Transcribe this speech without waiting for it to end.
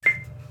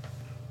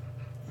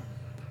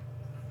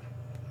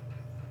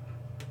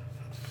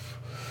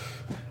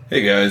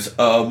Hey guys,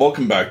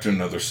 welcome back to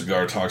another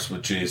Cigar Talks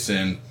with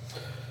Jason.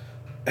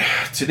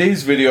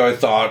 Today's video,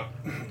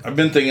 I've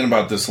been thinking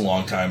about this a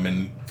long time,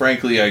 and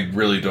frankly, I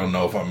really don't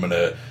know if I'm going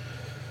to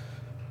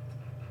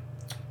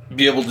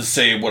be able to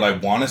say what I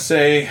want to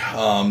say,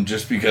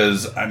 just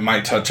because I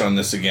might touch on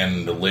this again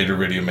in a later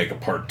video, make a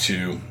part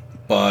 2.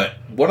 But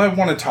what I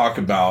want to talk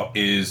about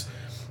is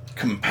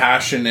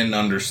compassion and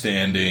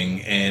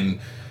understanding,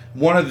 and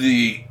one of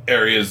the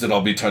areas that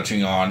I'll be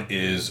touching on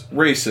is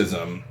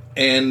racism.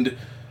 And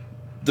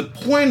the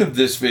point of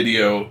this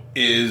video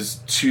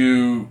is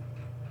to,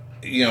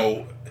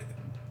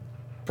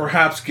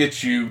 perhaps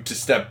get you to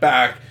step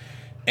back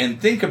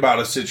and think about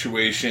a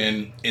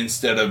situation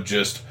instead of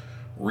just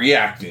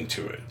reacting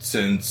to it.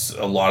 Since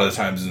a lot of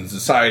times in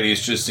society,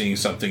 it's just seeing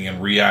something and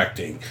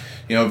reacting.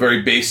 A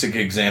very basic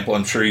example,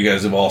 I'm sure you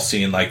guys have all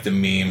seen like the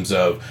memes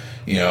of,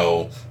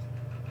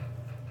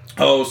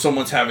 oh,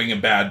 someone's having a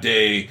bad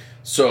day.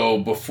 So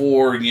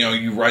before,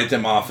 you write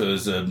them off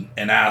as an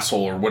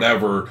asshole or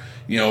whatever,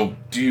 do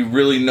you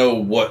really know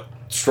what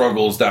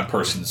struggles that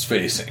person's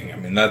facing? I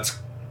mean, that's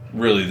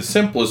really the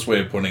simplest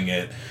way of putting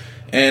it.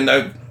 And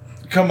I've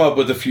come up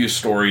with a few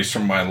stories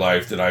from my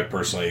life that I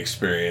personally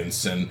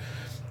experienced. And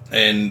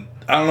I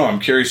don't know, I'm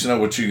curious to know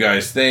what you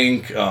guys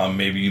think.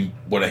 Maybe you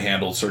would have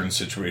handled certain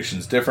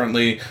situations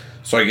differently.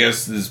 So I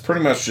guess this is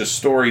pretty much just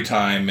story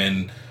time,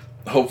 and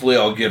hopefully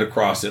I'll get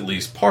across at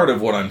least part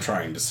of what I'm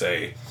trying to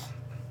say.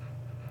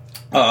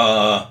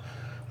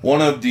 One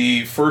of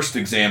the first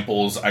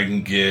examples I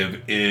can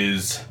give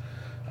is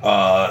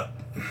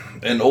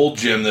an old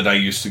gym that I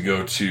used to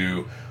go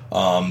to.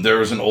 There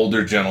was an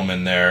older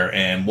gentleman there,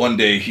 and one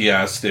day he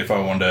asked if I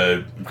wanted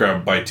to grab a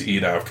bite to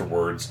eat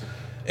afterwards.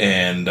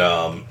 And,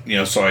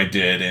 so I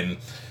did, and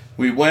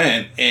we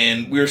went,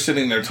 and we were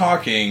sitting there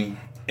talking,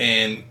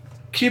 and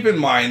keep in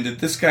mind that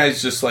this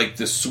guy's just like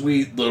this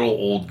sweet little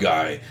old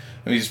guy.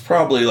 I mean, he's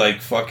probably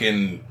like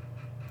fucking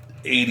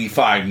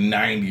 85,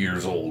 90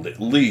 years old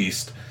at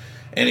least.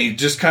 And he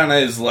just kind of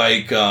is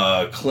like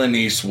Clint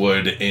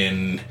Eastwood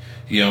in,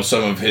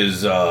 some of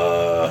his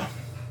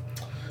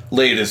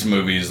latest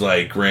movies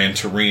like Gran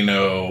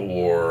Torino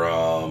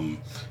or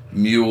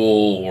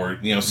Mule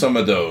or, some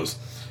of those.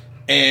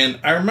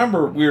 And I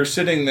remember we were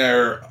sitting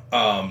there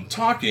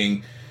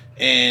talking,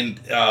 and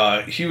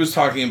he was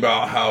talking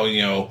about how,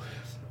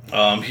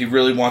 he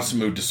really wants to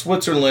move to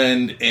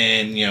Switzerland,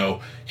 and,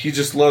 he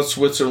just loves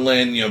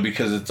Switzerland,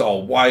 because it's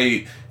all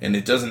white, and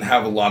it doesn't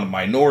have a lot of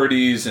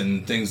minorities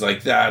and things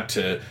like that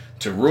to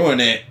ruin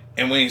it.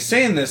 And when he's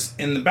saying this,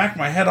 in the back of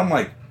my head, I'm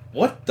like,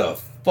 what the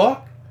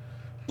fuck?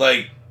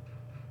 Like,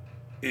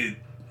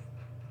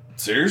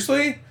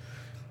 seriously?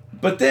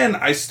 But then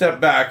I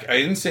stepped back, I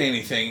didn't say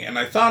anything, and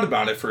I thought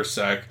about it for a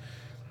sec,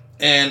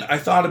 and I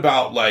thought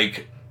about,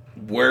 like,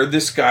 where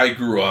this guy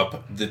grew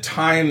up, the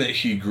time that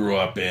he grew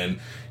up in,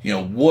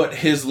 what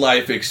his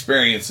life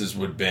experiences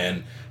have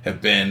been,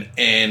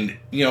 and,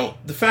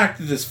 the fact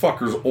that this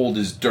fucker's old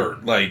as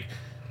dirt. Like,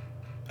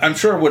 I'm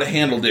sure I would have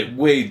handled it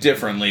way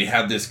differently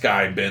had this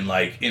guy been,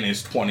 like, in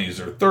his 20s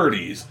or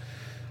 30s.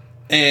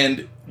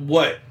 And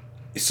what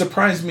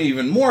surprised me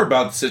even more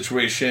about the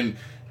situation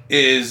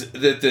is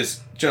that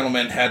this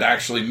gentleman had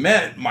actually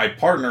met my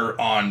partner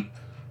on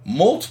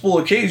multiple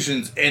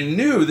occasions and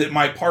knew that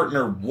my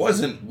partner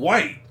wasn't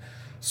white.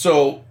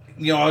 So,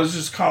 I was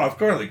just caught off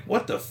guard, like,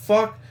 what the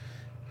fuck?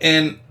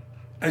 And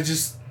I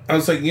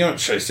was like,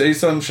 should I say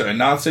something? Should I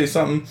not say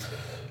something?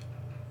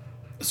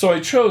 So I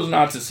chose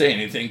not to say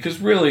anything, because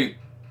really,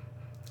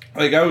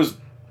 like,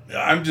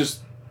 I'm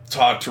just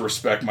taught to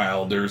respect my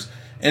elders.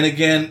 And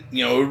again,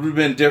 it would have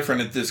been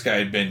different if this guy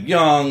had been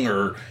young,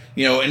 or,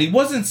 and he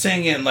wasn't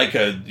saying it in like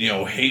a,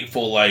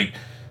 hateful, like,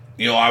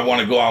 I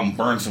want to go out and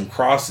burn some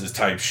crosses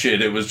type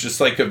shit. It was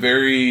just like a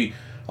very,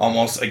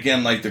 almost,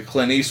 again, like the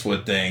Clint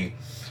Eastwood thing.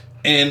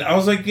 And I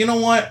was like, you know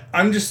what?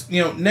 I'm just,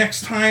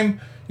 next time,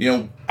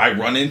 I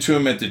run into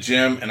him at the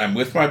gym and I'm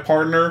with my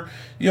partner,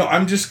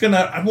 I'm just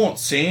I won't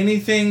say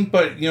anything,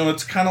 but,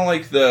 it's kind of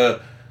like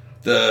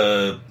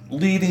the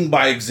leading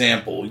by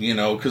example,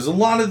 because a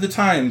lot of the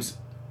times,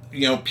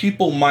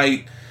 people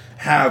might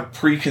have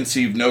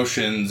preconceived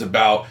notions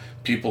about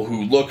people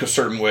who look a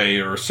certain way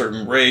or a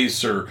certain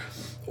race or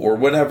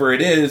whatever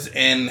it is.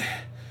 And,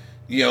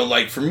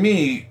 like for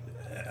me,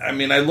 I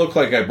mean, I look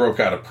like I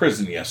broke out of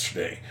prison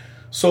yesterday.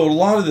 So a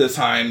lot of the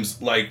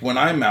times, like when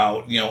I'm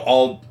out,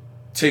 I'll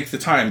take the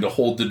time to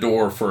hold the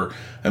door for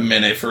a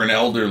minute for an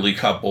elderly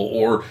couple,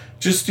 or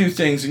just do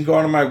things and go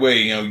out of my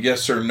way,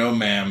 yes sir, no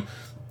ma'am,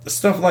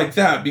 stuff like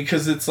that,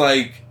 because it's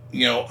like,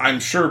 I'm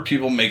sure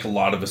people make a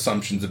lot of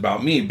assumptions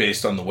about me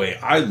based on the way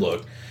I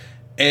look.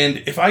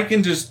 And if I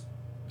can just,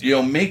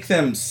 make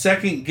them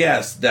second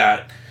guess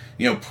that,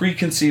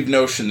 preconceived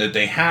notion that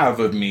they have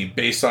of me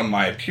based on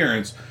my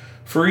appearance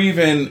for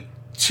even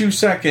 2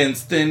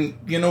 seconds, then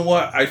you know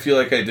what? I feel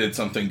like I did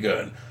something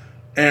good.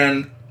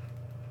 And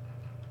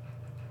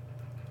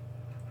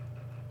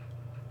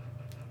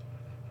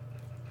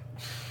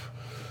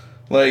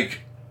like,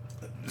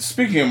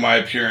 speaking of my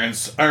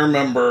appearance, I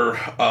remember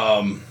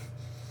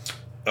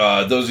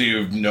those of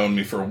you who've known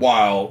me for a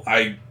while,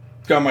 I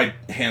got my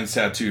hands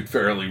tattooed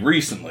fairly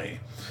recently.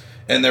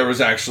 And there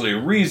was actually a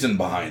reason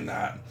behind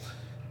that.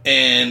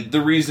 And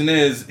the reason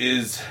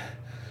is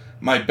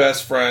my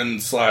best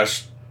friend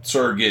 /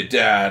 surrogate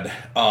dad,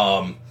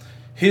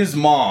 his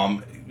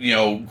mom,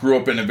 grew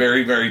up in a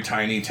very, very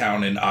tiny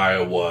town in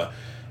Iowa.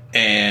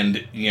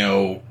 And,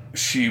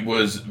 she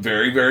was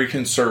very, very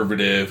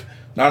conservative,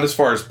 not as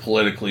far as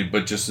politically,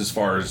 but just as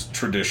far as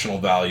traditional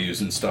values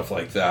and stuff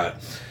like that.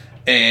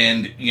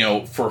 And,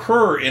 for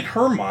her, in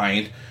her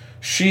mind,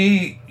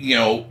 she,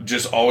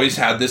 just always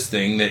had this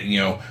thing that,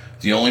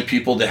 the only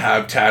people that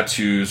have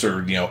tattoos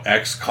are,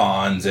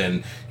 ex-cons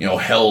and,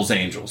 Hell's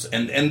Angels.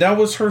 And that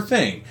was her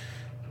thing.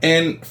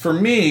 And for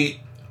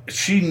me,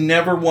 she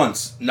never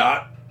once,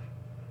 not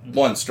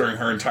once during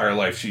her entire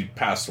life, she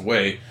passed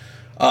away,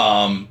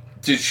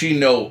 did she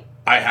know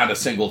I had a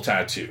single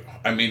tattoo.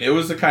 I mean, it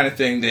was the kind of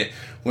thing that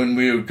when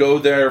we would go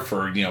there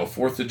for,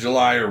 4th of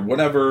July or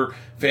whatever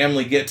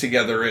family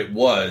get-together it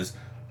was,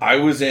 I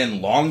was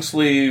in long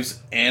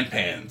sleeves and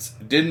pants.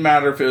 It didn't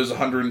matter if it was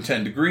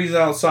 110 degrees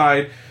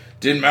outside.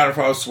 Didn't matter if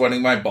I was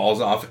sweating my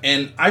balls off.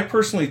 And I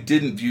personally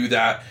didn't view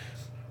that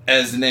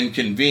as an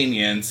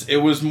inconvenience. It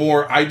was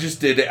more, I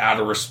just did it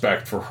out of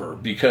respect for her.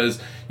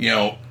 Because,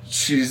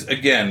 she's,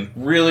 again,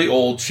 really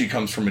old. She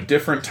comes from a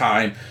different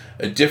time,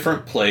 a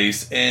different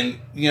place. And,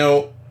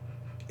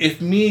 if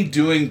me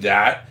doing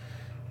that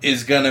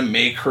is going to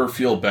make her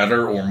feel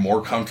better or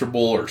more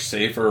comfortable or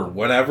safer or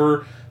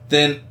whatever,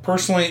 then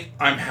personally,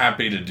 I'm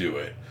happy to do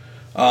it.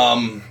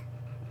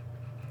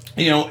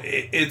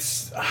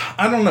 It's,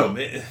 I don't know.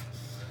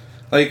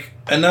 Like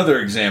another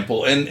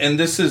example, and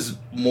this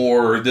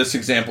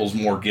example is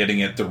more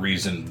getting at the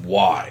reason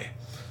why.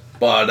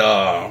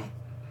 But,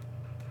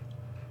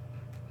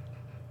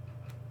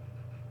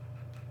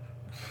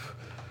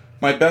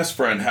 my best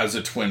friend has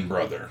a twin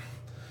brother.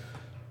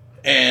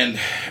 And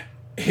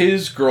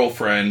his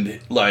girlfriend,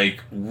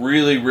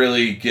 really,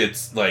 really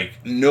gets,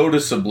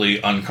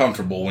 noticeably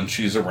uncomfortable when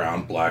she's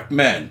around black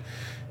men.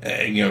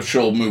 And,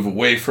 she'll move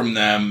away from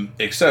them,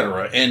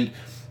 etc. And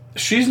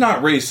she's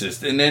not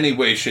racist in any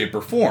way, shape,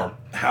 or form.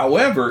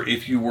 However,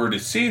 if you were to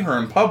see her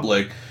in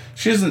public,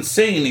 she doesn't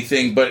say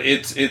anything, but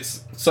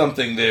it's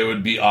something that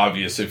would be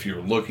obvious if you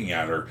were looking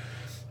at her.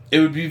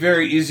 It would be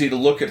very easy to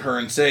look at her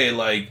and say,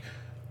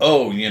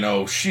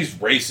 oh, she's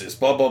racist,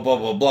 blah, blah, blah,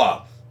 blah,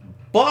 blah.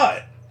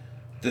 But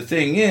the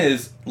thing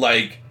is,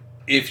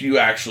 if you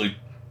actually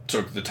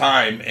took the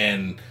time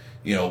and,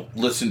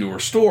 listened to her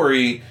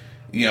story,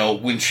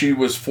 when she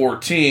was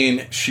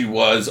 14, she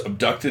was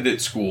abducted at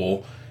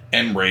school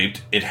and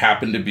raped. It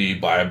happened to be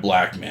by a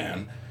black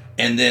man.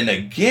 And then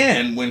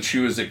again, when she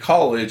was at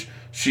college,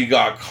 she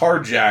got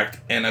carjacked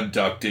and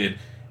abducted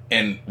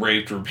and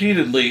raped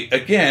repeatedly,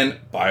 again,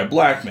 by a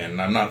black man.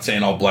 And I'm not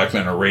saying all black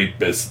men are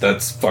rapists.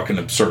 That's fucking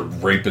absurd.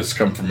 Rapists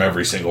come from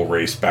every single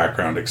race,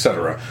 background,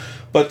 etc.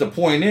 But the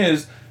point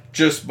is,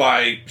 just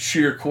by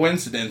sheer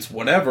coincidence,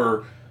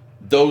 whatever,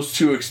 those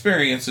two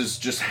experiences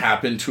just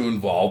happen to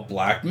involve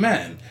black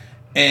men.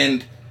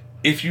 And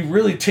if you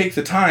really take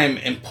the time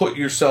and put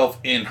yourself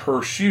in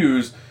her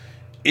shoes,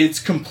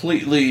 it's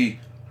completely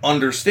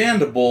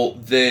understandable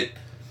that,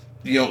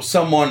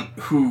 someone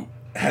who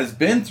has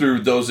been through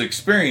those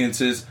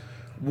experiences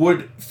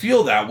would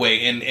feel that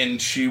way.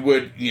 And she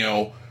would,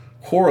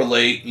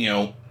 correlate,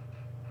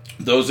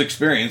 those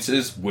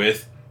experiences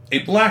with a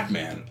black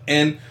man.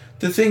 And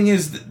the thing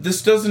is,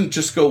 this doesn't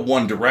just go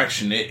one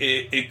direction.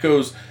 It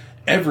goes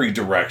every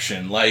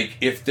direction.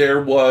 If there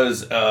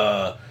was,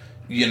 a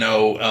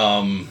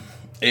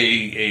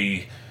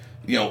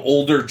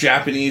older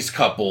Japanese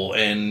couple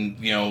and,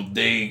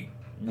 they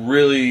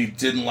really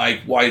didn't like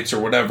whites or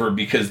whatever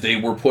because they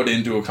were put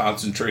into a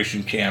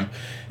concentration camp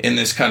in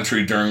this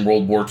country during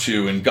World War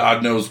II and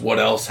God knows what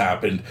else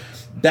happened,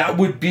 that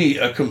would be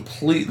a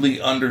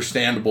completely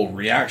understandable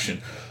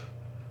reaction.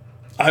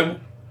 I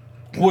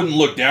wouldn't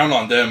look down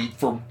on them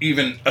for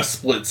even a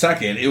split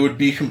second. It would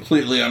be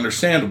completely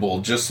understandable.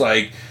 Just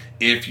like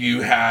if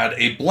you had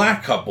a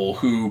black couple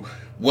who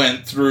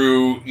went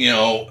through,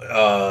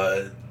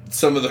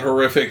 some of the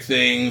horrific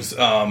things,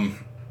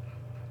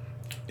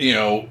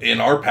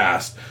 in our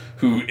past,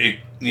 who,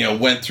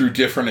 went through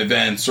different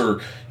events, or,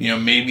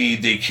 maybe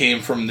they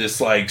came from this,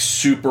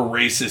 super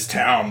racist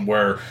town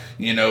where,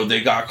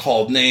 they got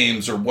called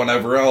names or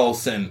whatever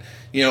else. And,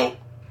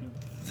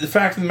 the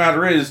fact of the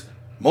matter is,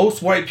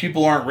 most white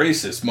people aren't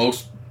racist.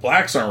 Most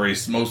blacks aren't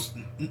racist. Most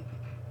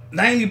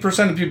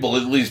 90% of people,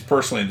 at least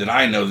personally that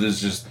I know, this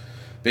is just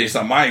based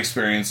on my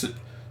experience,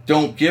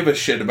 don't give a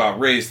shit about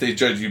race. They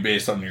judge you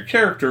based on your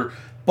character.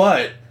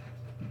 But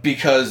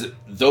because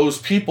those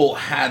people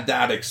had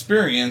that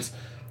experience,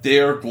 they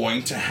are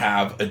going to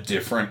have a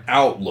different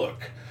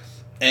outlook.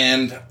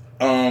 And,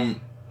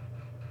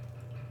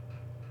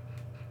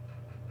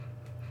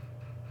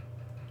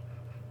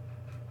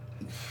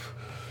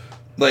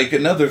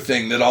 another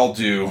thing that I'll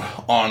do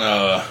on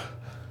a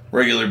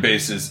regular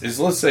basis is,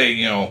 let's say,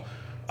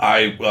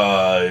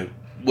 I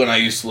when I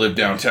used to live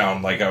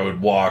downtown, I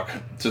would walk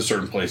to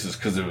certain places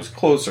because it was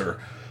closer.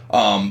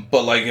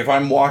 But like if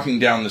I'm walking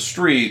down the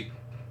street,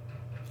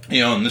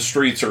 and the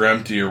streets are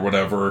empty or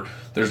whatever,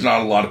 there's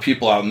not a lot of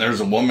people out, and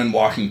there's a woman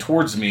walking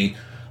towards me,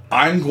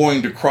 I'm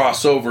going to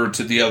cross over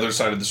to the other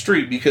side of the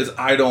street because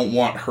I don't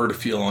want her to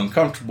feel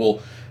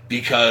uncomfortable,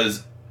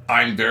 because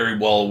I'm very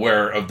well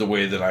aware of the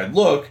way that I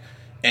look,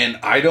 and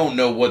I don't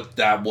know what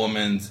that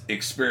woman's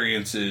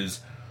experiences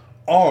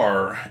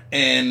are.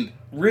 And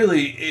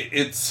really,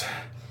 it's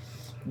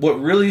what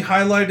really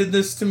highlighted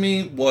this to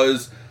me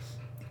was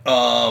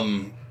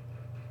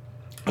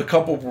a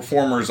couple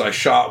performers I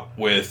shot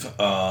with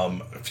a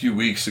few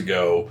weeks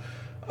ago.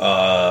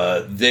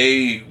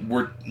 They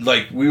were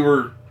like, we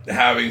were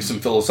having some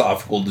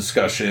philosophical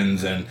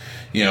discussions and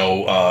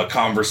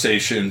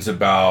conversations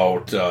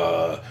about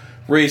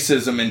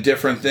racism and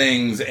different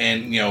things,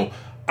 and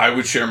I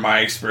would share my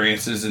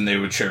experiences and they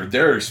would share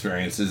their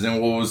experiences.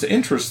 And what was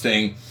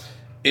interesting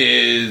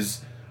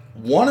is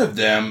one of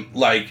them,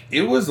 like,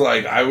 it was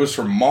like I was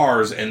from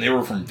Mars and they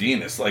were from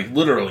Venus. Like,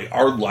 literally,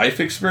 our life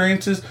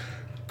experiences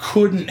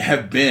couldn't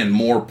have been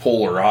more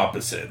polar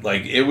opposite.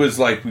 Like, it was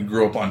like we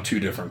grew up on two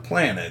different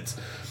planets.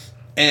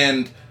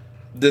 And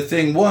the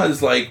thing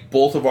was, like,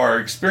 both of our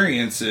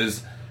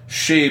experiences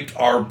shaped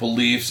our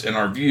beliefs and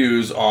our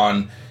views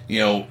on,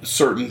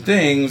 certain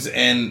things.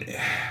 And,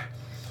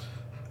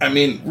 I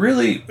mean,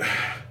 really,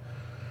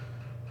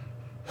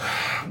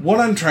 what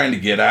I'm trying to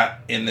get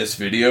at in this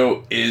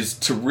video is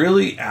to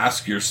really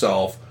ask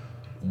yourself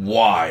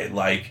why.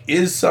 Like,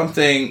 is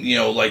something,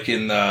 like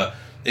in the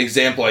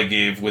example I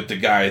gave with the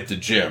guy at the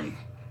gym,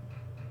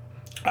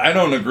 I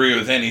don't agree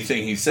with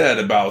anything he said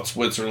about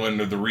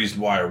Switzerland or the reason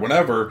why or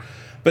whatever,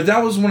 but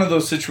that was one of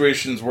those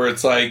situations where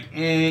it's like,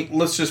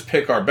 let's just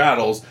pick our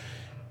battles.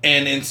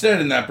 And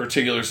instead, in that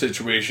particular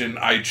situation,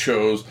 I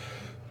chose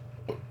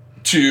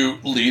to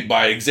lead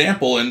by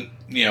example, and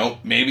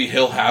maybe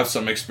he'll have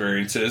some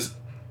experiences,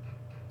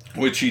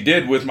 which he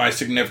did with my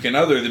significant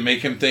other, that make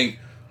him think,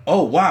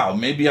 oh wow,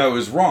 maybe I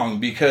was wrong,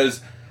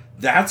 because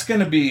that's going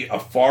to be a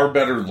far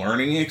better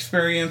learning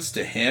experience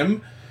to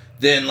him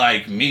than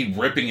like me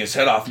ripping his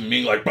head off and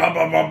being like, blah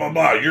blah blah blah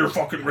blah, you're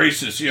fucking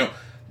racist.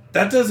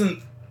 That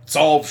doesn't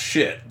solve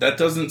shit. That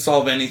doesn't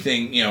solve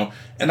anything.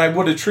 And I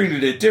would have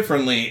treated it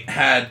differently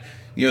had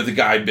the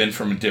guy been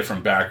from a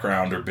different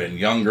background or been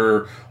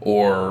younger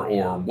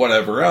or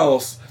whatever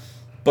else.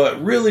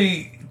 But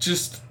really,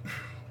 just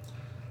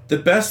the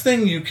best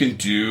thing you can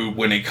do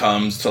when it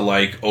comes to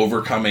like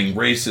overcoming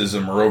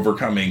racism or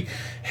overcoming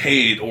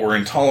hate or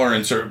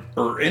intolerance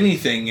or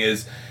anything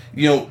is,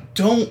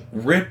 don't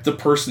rip the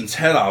person's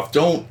head off.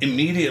 Don't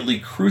immediately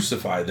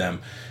crucify them,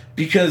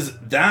 because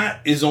that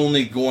is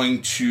only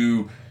going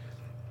to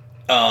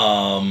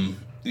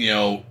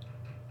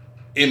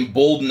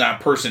embolden that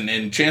person,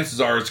 and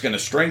chances are it's going to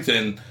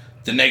strengthen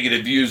the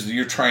negative views that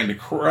you're trying to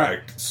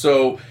correct.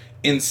 So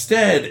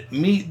instead,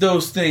 meet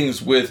those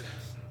things with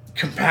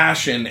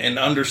compassion and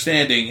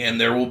understanding, and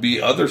there will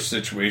be other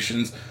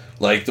situations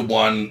like the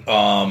one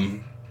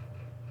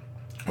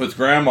with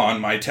Grandma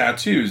and my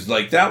tattoos.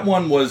 Like, that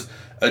one was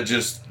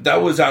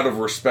that was out of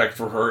respect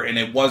for her, and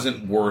it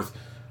wasn't worth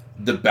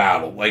the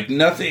battle. Like,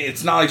 nothing,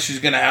 it's not like she's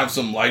going to have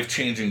some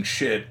life-changing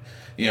shit,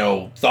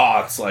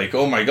 thoughts like,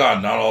 oh my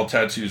god, not all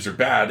tattoos are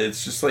bad.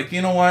 It's just like,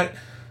 you know what?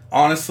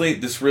 Honestly,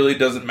 this really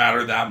doesn't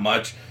matter that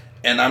much.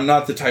 And I'm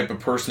not the type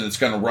of person that's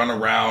going to run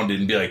around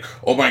and be like,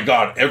 oh my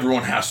god,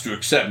 everyone has to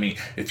accept me.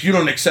 If you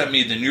don't accept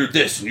me, then you're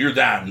this and you're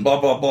that and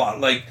blah, blah, blah.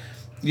 Like,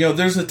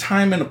 there's a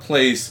time and a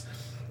place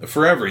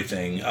for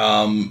everything.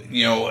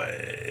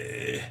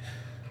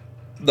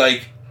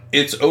 Like,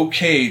 it's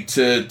okay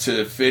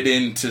to fit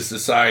into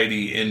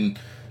society in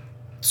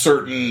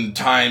certain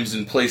times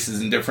and places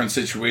and different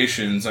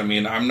situations. I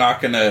mean, I'm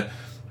not going to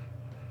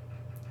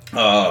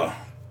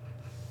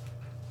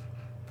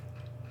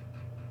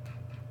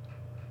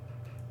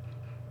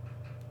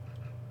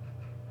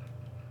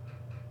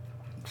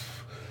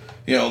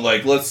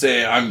like, let's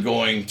say I'm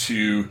going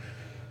to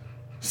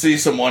see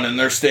someone and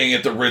they're staying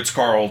at the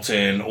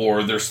Ritz-Carlton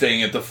or they're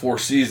staying at the Four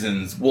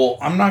Seasons. Well,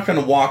 I'm not going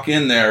to walk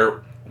in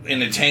there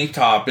in a tank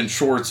top and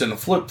shorts and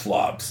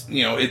flip-flops.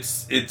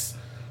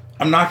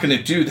 I'm not going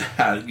to do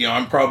that.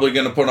 I'm probably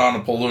going to put on a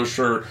polo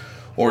shirt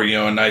or,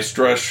 a nice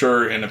dress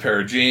shirt and a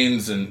pair of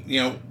jeans and,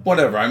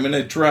 whatever. I'm going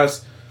to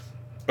dress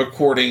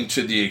according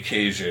to the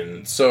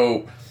occasion.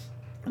 So,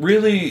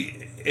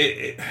 really,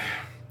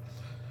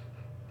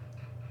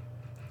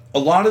 a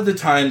lot of the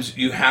times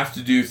you have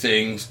to do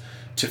things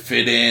to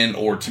fit in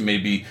or to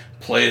maybe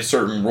play a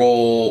certain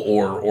role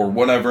or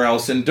whatever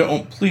else. And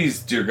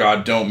please, dear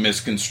God, don't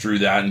misconstrue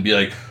that and be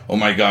like, oh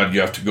my God,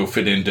 you have to go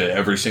fit into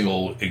every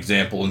single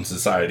example in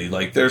society.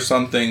 Like, there's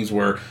some things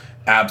where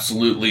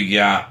absolutely,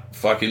 yeah,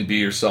 fucking be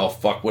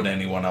yourself, fuck what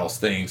anyone else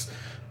thinks.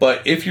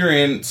 But if you're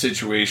in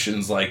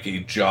situations like a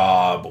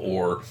job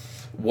or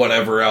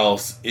whatever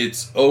else,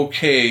 it's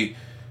okay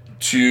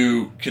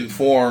to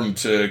conform,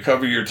 to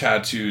cover your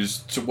tattoos,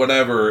 to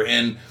whatever.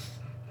 And,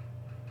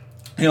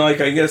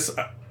 like, I guess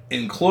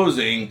in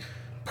closing,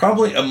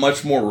 probably a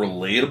much more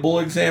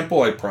relatable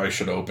example, I probably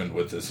should have opened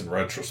with this in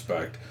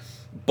retrospect,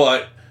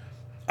 but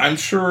I'm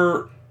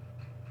sure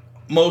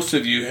most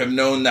of you have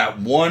known that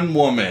one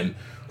woman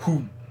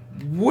who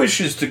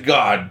wishes to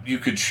God you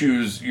could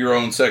choose your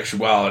own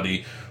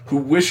sexuality, who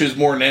wishes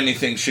more than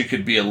anything she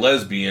could be a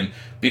lesbian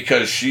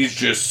because she's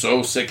just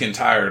so sick and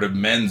tired of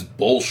men's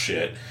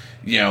bullshit,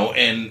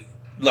 and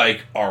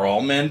like, are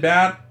all men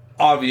bad?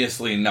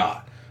 Obviously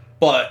not.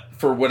 But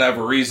for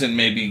whatever reason,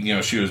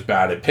 maybe, she was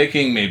bad at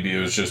picking, maybe it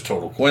was just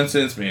total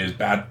coincidence, maybe it was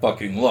bad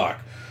fucking luck.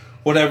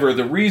 Whatever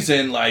the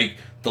reason, like,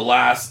 the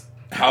last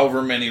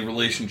however many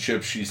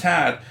relationships she's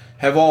had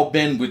have all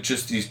been with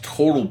just these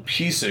total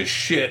piece of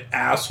shit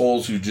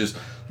assholes who just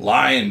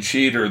lie and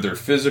cheat, or they're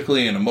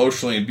physically and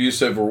emotionally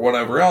abusive or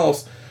whatever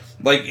else.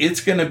 Like, it's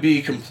going to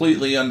be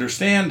completely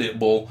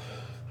understandable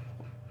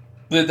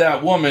that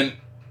that woman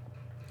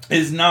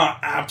is not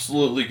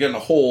absolutely going to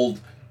hold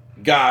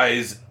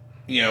guys,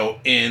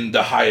 in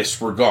the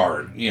highest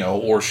regard,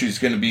 or she's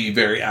going to be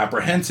very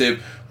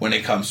apprehensive when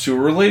it comes to a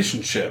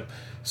relationship.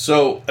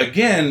 So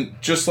again,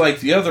 just like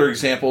the other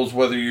examples,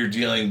 whether you're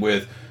dealing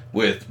with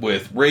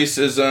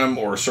racism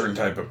or a certain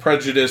type of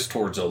prejudice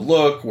towards a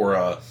look or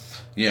a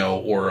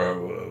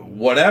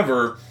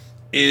whatever,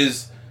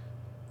 is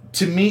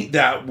to meet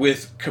that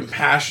with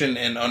compassion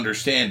and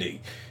understanding.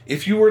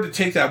 If you were to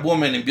take that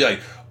woman and be like,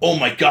 oh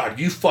my God,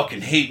 you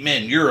fucking hate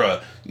men, you're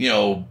a,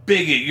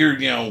 bigot, you're,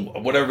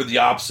 whatever the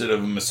opposite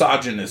of a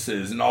misogynist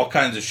is, and all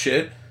kinds of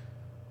shit,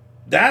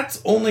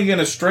 that's only going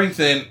to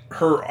strengthen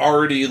her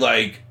already,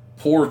 like,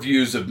 poor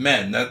views of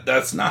men.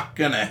 That's not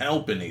going to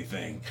help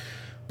anything.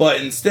 But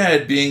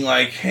instead, being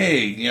like,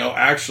 hey,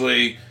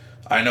 actually,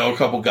 I know a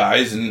couple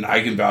guys and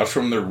I can vouch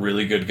for them, they're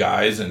really good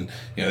guys, and,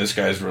 this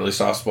guy's really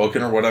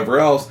soft-spoken or whatever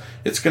else,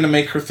 it's going to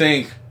make her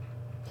think,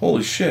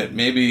 holy shit,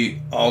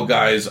 maybe all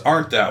guys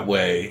aren't that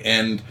way.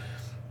 And,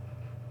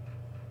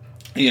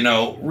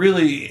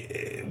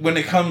 really, when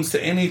it comes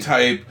to any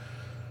type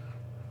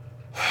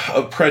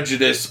of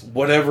prejudice,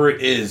 whatever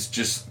it is,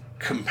 just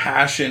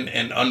compassion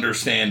and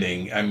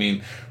understanding. I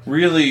mean,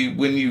 really,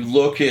 when you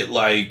look at,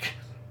 like,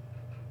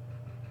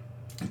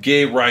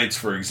 gay rights,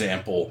 for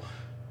example,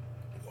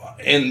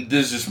 and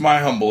this is just my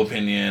humble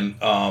opinion,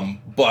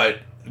 but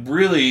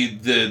really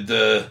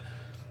the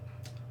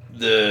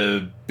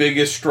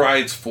biggest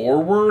strides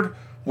forward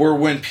were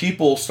when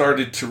people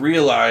started to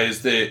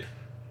realize that,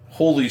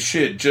 holy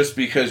shit, just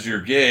because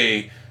you're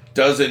gay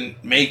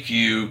doesn't make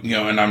you,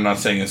 and I'm not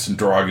saying this in a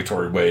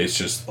derogatory way, it's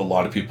just a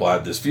lot of people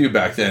had this view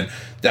back then,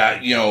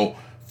 that,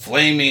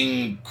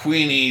 flaming,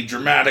 queenie,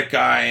 dramatic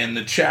guy and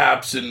the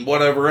chaps and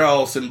whatever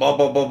else and blah,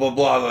 blah, blah, blah,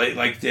 blah,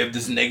 like they have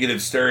this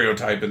negative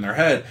stereotype in their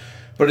head.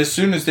 But as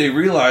soon as they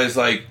realize,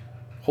 like,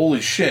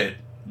 holy shit,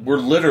 we're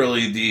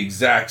literally the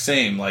exact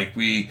same, like,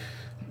 we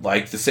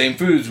like the same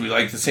foods, we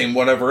like the same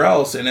whatever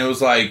else, and it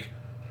was like,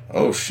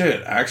 oh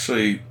shit,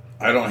 actually,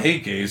 I don't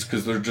hate gays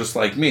because they're just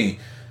like me.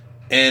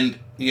 And,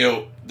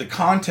 the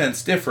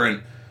content's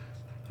different,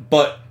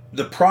 but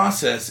the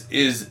process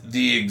is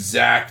the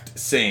exact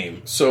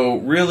same. So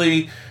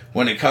really,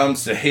 when it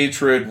comes to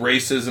hatred,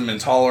 racism,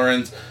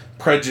 intolerance,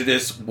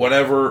 prejudice,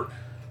 whatever,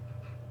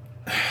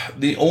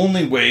 the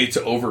only way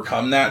to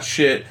overcome that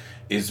shit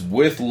is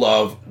with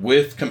love,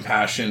 with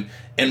compassion,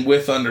 and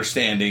with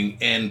understanding.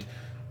 And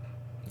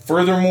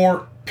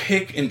furthermore,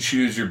 pick and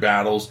choose your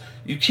battles.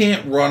 You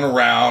can't run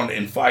around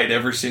and fight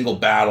every single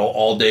battle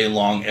all day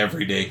long,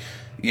 every day.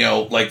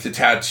 Like the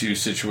tattoo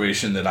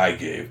situation that I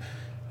gave.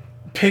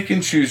 Pick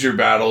and choose your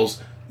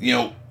battles.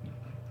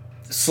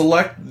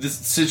 Select the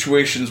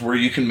situations where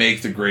you can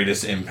make the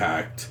greatest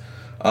impact.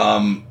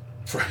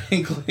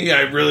 Frankly,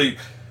 I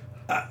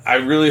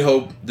really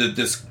hope that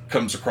this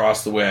comes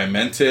across the way I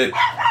meant it.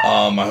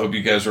 I hope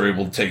you guys are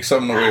able to take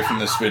something away from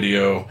this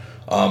video.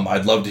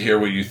 I'd love to hear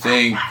what you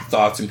think,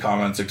 thoughts and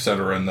comments,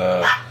 etc. in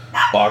the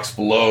box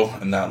below.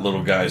 And that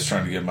little guy is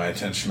trying to get my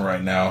attention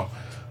right now.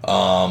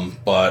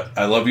 But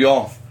I love you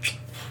all.